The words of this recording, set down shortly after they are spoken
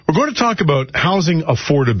going to talk about housing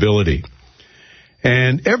affordability.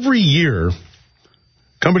 And every year, a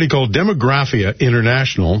company called Demographia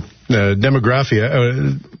International,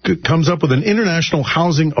 comes up with an international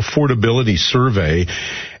housing affordability survey.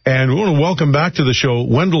 And we want to welcome back to the show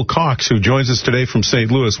Wendell Cox, who joins us today from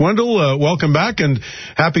St. Louis. Wendell, welcome back and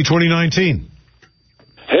happy 2019.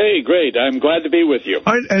 Hey, great. I'm glad to be with you.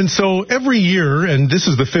 And so every year, and this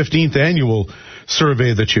is the 15th annual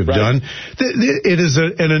survey that you've done, it is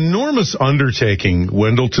an enormous undertaking,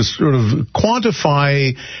 Wendell, to sort of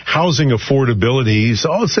quantify housing affordability,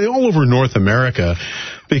 so I'll say all over North America,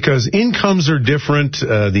 because incomes are different,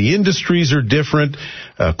 the industries are different,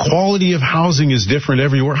 quality of housing is different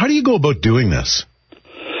everywhere. How do you go about doing this?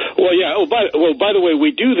 Well, yeah. By the way,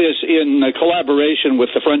 we do this in collaboration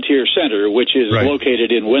with the Frontier Center, which is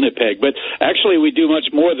located in Winnipeg. But actually, we do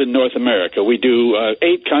much more than North America. We do 8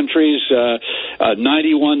 countries,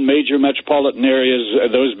 91 major metropolitan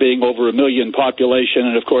areas, those being over 1 million population.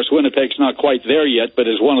 And, of course, Winnipeg's not quite there yet, but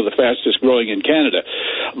is one of the fastest growing in Canada.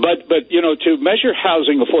 But you know, to measure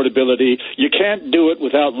housing affordability, you can't do it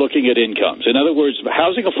without looking at incomes. In other words,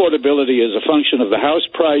 housing affordability is a function of the house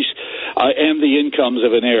price and the incomes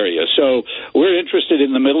of an area. So we're interested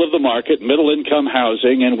in the middle of the market, middle-income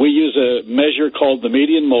housing, and we use a measure called the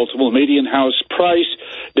median multiple, median house price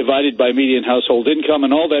divided by median household income,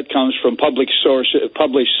 and all that comes from published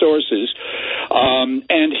sources.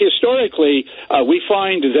 And historically, we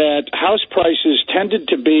find that house prices tended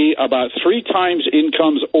to be about 3 times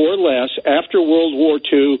incomes or less after World War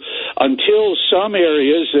II until some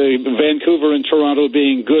areas, Vancouver and Toronto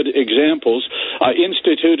being good examples,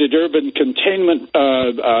 instituted urban containment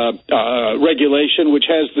regulation, which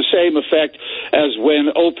has the same effect as when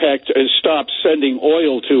OPEC stops sending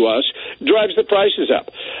oil to us, drives the prices up.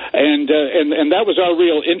 And that was our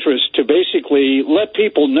real interest, to basically let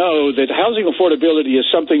people know that housing affordability is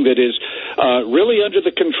something that is really under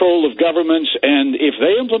the control of governments, and if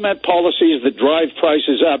they implement policies that drive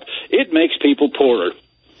prices up, it makes people poorer.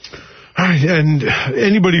 All right, and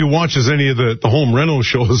anybody who watches any of the home reno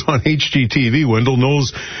shows on HGTV, Wendell,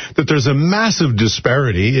 knows that there's a massive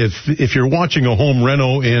disparity. If you're watching a home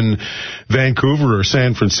reno in Vancouver or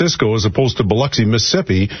San Francisco as opposed to Biloxi,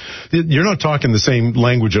 Mississippi, you're not talking the same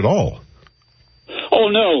language at all. Oh,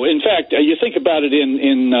 no. In fact, you think about it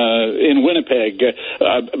in Winnipeg,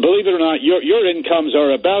 believe it or not, your incomes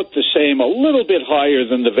are about the same, a little bit higher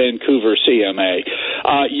than the Vancouver CMA.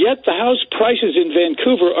 Yet the house prices in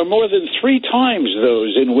Vancouver are more than 3 times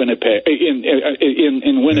those in Winnipeg.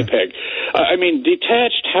 In Winnipeg. I mean,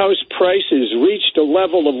 detached house prices reached a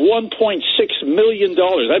level of $1.6 million.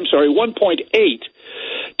 I'm sorry, 1.8.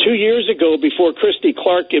 2 years ago, before Christy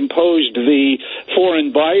Clark imposed the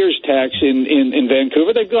foreign buyers tax in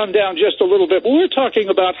Vancouver, they've gone down just a little bit. But we're talking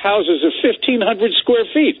about houses of 1,500 square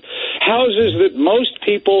feet, houses that most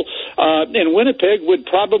people in Winnipeg would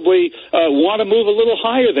probably want to move a little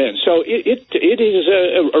higher than. So it is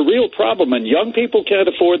a real problem, and young people can't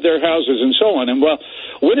afford their houses and so on. And, well,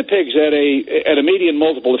 Winnipeg's at a median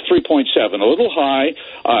multiple of 3.7, a little high.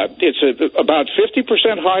 It's about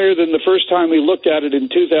 50% higher than the first time we looked at it in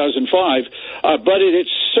 2005, but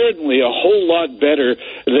it's certainly a whole lot better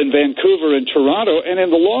than Vancouver and Toronto. And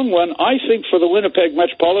in the long run, I think for the Winnipeg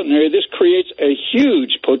metropolitan area, this creates a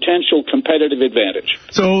huge potential competitive advantage.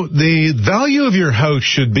 So the value of your house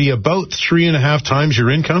should be about 3.5 times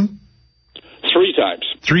your income? 3 times.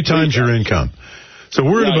 3 times your income. So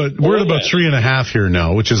we're at about 3.5 here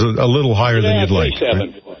now, which is a little higher than you'd like.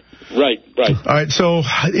 7. Right. All right, so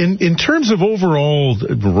in terms of overall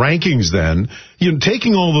rankings then,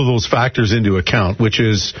 taking all of those factors into account, which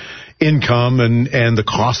is income and the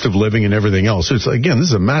cost of living and everything else, it's, again, this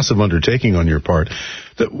is a massive undertaking on your part.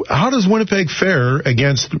 How does Winnipeg fare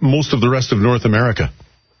against most of the rest of North America?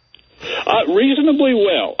 Reasonably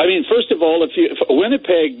well. I mean, first of all, if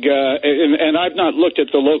Winnipeg, and I've not looked at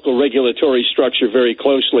the local regulatory structure very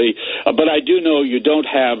closely, but I do know you don't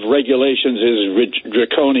have regulations as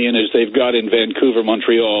draconian as they've got in Vancouver,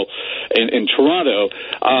 Montreal, and Toronto.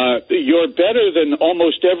 You're better than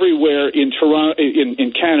almost everywhere in Toronto,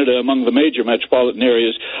 in Canada, among the major metropolitan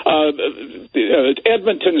areas.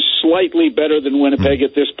 Edmonton's slightly better than Winnipeg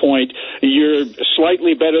at this point. You're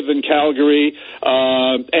slightly better than Calgary,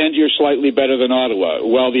 and you're slightly slightly better than Ottawa,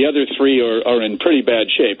 while the other three are in pretty bad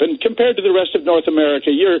shape. And compared to the rest of North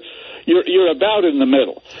America, you're about in the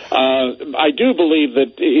middle. I do believe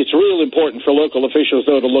that it's real important for local officials,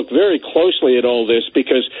 though, to look very closely at all this,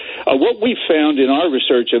 because what we've found in our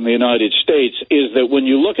research in the United States is that when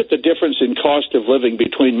you look at the difference in cost of living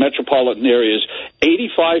between metropolitan areas,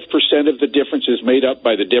 85% of the difference is made up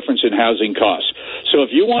by the difference in housing costs. So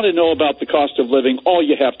if you want to know about the cost of living, all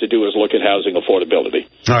you have to do is look at housing affordability.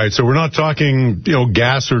 All right, so we're not talking,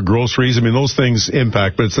 gas or groceries. I mean, those things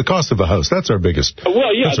impact, but it's the cost of the house. That's our biggest.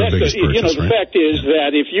 Well, yeah, purchase, the fact is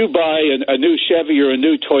that if you buy a new Chevy or a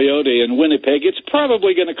new Toyota in Winnipeg, it's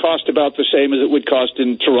probably going to cost about the same as it would cost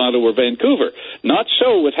in Toronto or Vancouver. Not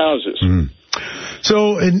so with houses. Mm.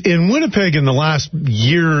 So in Winnipeg in the last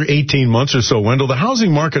year, 18 months or so, Wendell, the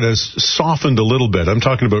housing market has softened a little bit. I'm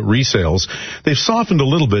talking about resales. They've softened a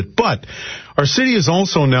little bit, but our city is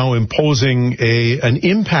also now imposing an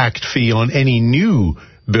impact fee on any new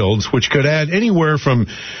builds, which could add anywhere from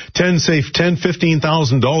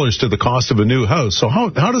 $15,000 to the cost of a new house. So how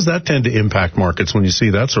does that tend to impact markets when you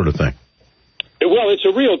see that sort of thing? Well, it's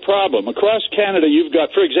a real problem. Across Canada, you've got,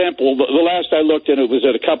 for example, the last I looked, and it was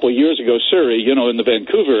a couple of years ago, Surrey, in the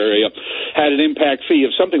Vancouver area, had an impact fee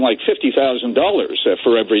of something like $50,000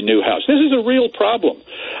 for every new house. This is a real problem.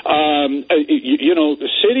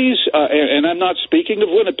 Cities, and I'm not speaking of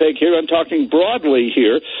Winnipeg here, I'm talking broadly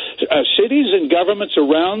here, cities and governments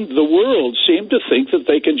around the world seem to think that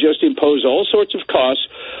they can just impose all sorts of costs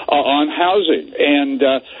on housing. And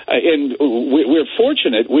we're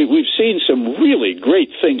fortunate. We've seen some really great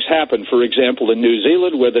things happen, for example, in New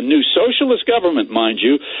Zealand, where the new socialist government, mind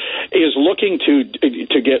you, is looking to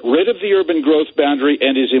get rid of the urban growth boundary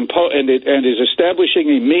and is establishing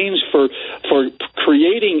a means for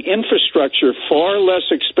creating infrastructure far less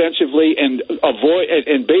expensively and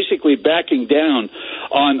basically backing down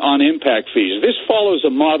on impact fees. This follows a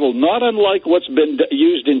model not unlike what's been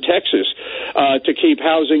used in Texas to keep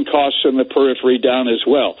housing costs in the periphery down as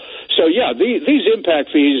well. So, yeah, these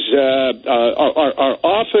impact fees are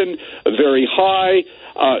often very high.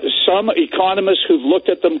 Some economists who've looked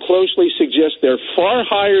at them closely suggest they're far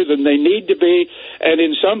higher than they need to be, and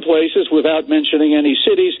in some places, without mentioning any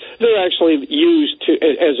cities, they're actually used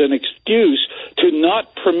as an excuse to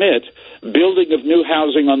not permit building of new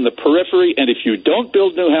housing on the periphery. And if you don't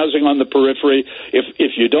build new housing on the periphery,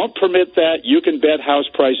 if you don't permit that, you can bet house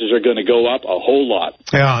prices are going to go up a whole lot.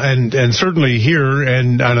 Yeah, and certainly here,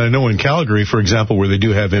 and I know in Calgary, for example, where they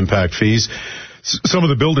do have impact fees, some of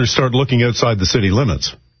the builders start looking outside the city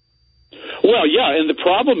limits. Well, yeah, and the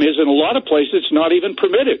problem is in a lot of places it's not even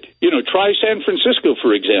permitted. Try San Francisco,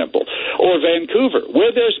 for example, or Vancouver,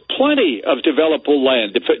 where there's plenty of developable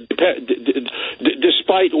land,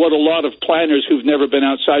 despite what a lot of planners who've never been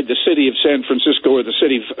outside the city of San Francisco or the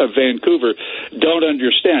city of Vancouver don't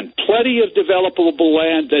understand. Plenty of developable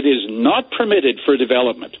land that is not permitted for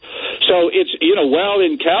development. So it's, while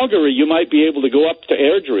in Calgary you might be able to go up to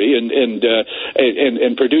Airdrie and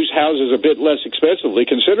produce houses a bit less expensively,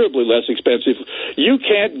 considerably less expensive, you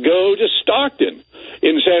can't go to Stockton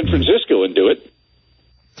in San Francisco and do it.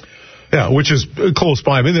 Yeah, which is close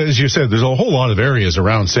by. I mean, as you said, there's a whole lot of areas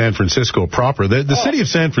around San Francisco proper. The city of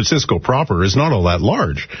San Francisco proper is not all that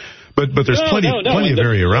large, but there's plenty of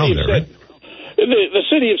area around there, right? The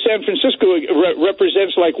city of San Francisco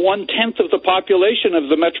represents like 1/10 of the population of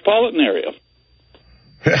the metropolitan area.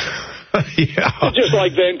 Yeah. Just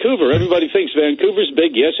like Vancouver. Everybody thinks Vancouver's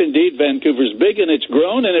big. Yes, indeed, Vancouver's big, and it's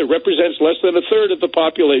grown, and it represents less than a third of the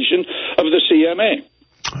population of the CMA.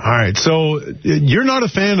 All right, so you're not a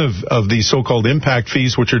fan of these so-called impact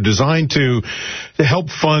fees, which are designed to help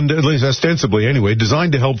fund, at least ostensibly anyway,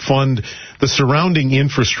 designed to help fund the surrounding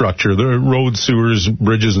infrastructure, the roads, sewers,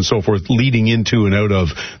 bridges, and so forth, leading into and out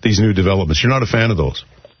of these new developments. You're not a fan of those?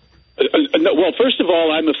 No, well, first of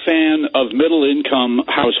all, I'm a fan of middle-income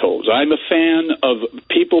households. I'm a fan of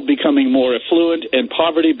people becoming more affluent and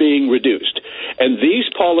poverty being reduced. And these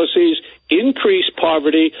policies increase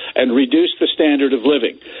poverty and reduce the standard of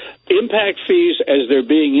living. Impact fees, as they're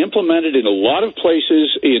being implemented in a lot of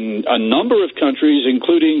places in a number of countries,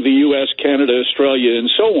 including the U.S., Canada, Australia, and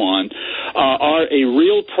so on, are a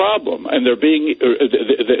real problem, and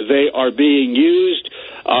they are being used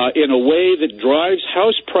in a way that drives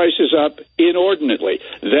house prices up inordinately.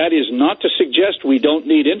 That is not to suggest we don't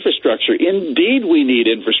need infrastructure. Indeed, we need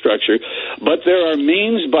infrastructure, but there are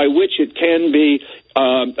means by which it can be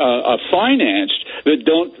financed that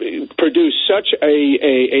don't produce such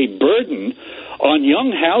a burden on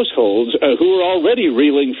young households who are already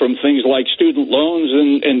reeling from things like student loans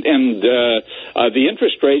and the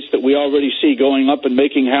interest rates that we already see going up and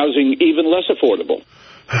making housing even less affordable.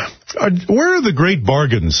 Where are the great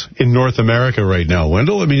bargains in North America right now,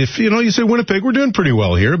 Wendell? I mean, if you say Winnipeg, we're doing pretty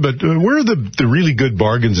well here, but where are the really good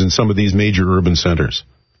bargains in some of these major urban centers?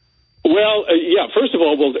 Well, first of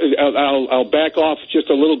all, I'll back off just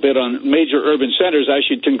a little bit on major urban centers. I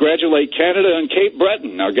should congratulate Canada and Cape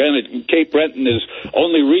Breton. Now, again, Cape Breton has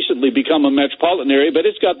only recently become a metropolitan area, but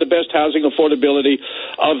it's got the best housing affordability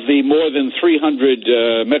of the more than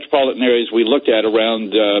 300 metropolitan areas we looked at around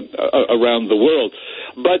the world.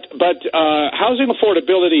 But housing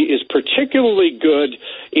affordability is particularly good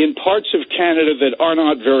in parts of Canada that are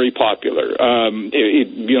not very popular.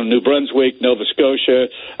 New Brunswick, Nova Scotia,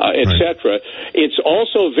 etc. It's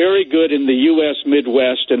also very good in the U.S.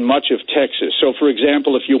 Midwest and much of Texas. So, for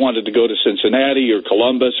example, if you wanted to go to Cincinnati or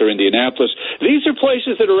Columbus or Indianapolis, these are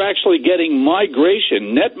places that are actually getting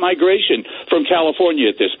net migration from California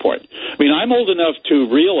at this point. I mean, I'm old enough to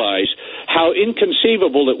realize how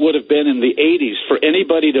inconceivable it would have been in the 80s for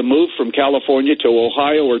anybody to move from California to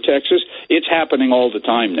Ohio or Texas. It's happening all the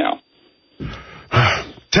time now.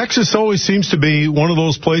 Texas always seems to be one of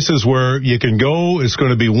those places where you can go, it's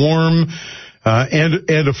going to be warm and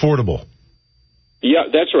affordable. Yeah,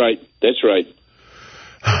 that's right. That's right.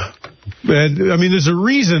 And, I mean, there's a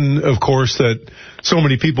reason, of course, that so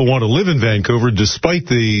many people want to live in Vancouver, despite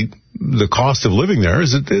the cost of living there.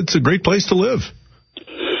 It's a great place to live.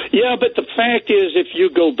 Yeah, but the fact is, if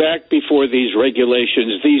you go back before these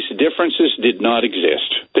regulations, these differences did not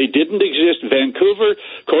exist. They didn't exist. Vancouver,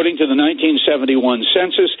 according to the 1971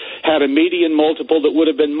 census, had a median multiple that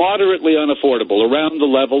would have been moderately unaffordable, around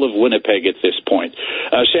the level of Winnipeg at this point.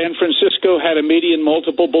 San Francisco had a median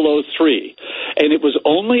multiple below 3. And it was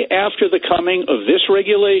only after the coming of this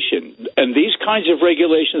regulation, and these kinds of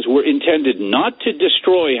regulations were intended not to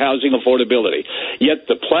destroy housing affordability, yet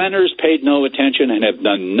the planners paid no attention and have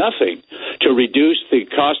done nothing to reduce the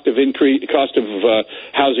cost of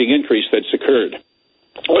housing increase that's occurred.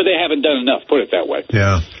 Or they haven't done enough, put it that way.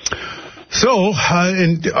 Yeah. So,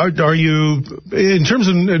 are you, in terms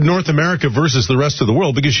of North America versus the rest of the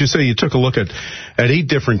world, because you say you took a look at 8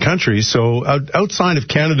 different countries, so outside of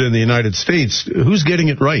Canada and the United States, who's getting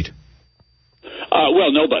it right?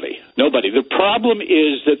 Well, nobody. The problem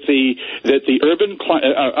is that the urban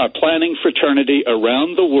planning fraternity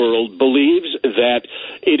around the world believes that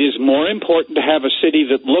it is more important to have a city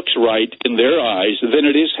that looks right in their eyes than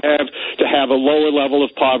it is to have a lower level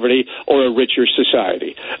of poverty or a richer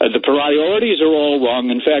society. The priorities are all wrong.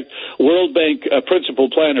 In fact, World Bank principal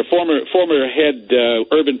planner, former head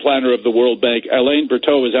urban planner of the World Bank, Alain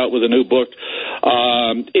Berthaud, is out with a new book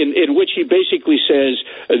in which he basically says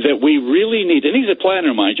that we really need, and he's a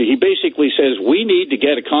planner, mind you, he basically says we need to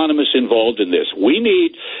get economists involved in this. We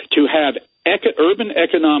need to have urban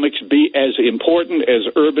economics be as important as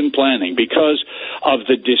urban planning because of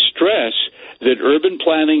the distress that urban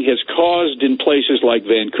planning has caused in places like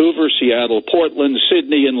Vancouver, Seattle, Portland,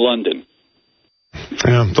 Sydney, and London.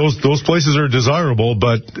 Yeah, those places are desirable,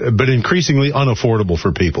 but increasingly unaffordable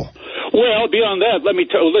for people. Well, beyond that,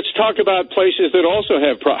 let's talk about places that also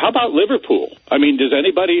have how about Liverpool? I mean, is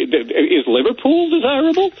Liverpool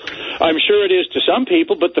desirable? I'm sure it is to some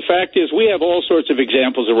people, but the fact is we have all sorts of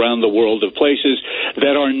examples around the world of places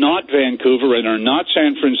that are not Vancouver and are not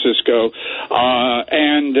San Francisco,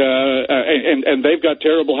 and they've got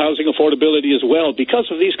terrible housing affordability as well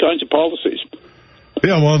because of these kinds of policies.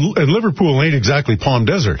 Yeah, well, and Liverpool ain't exactly Palm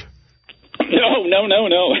Desert. No.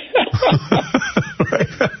 Right.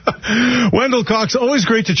 Wendell Cox, always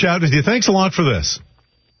great to chat with you. Thanks a lot for this.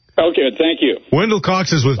 Okay, thank you. Wendell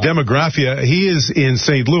Cox is with Demographia. He is in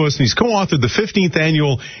St. Louis, and he's co-authored the 15th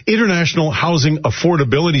Annual International Housing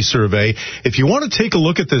Affordability Survey. If you want to take a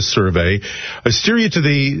look at this survey, I steer you to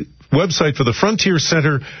the website for the Frontier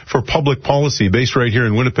Center for Public Policy, based right here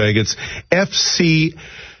in Winnipeg. It's FCPP.org,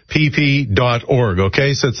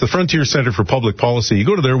 okay? So it's the Frontier Center for Public Policy. You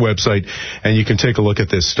go to their website, and you can take a look at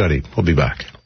this study. We'll be back.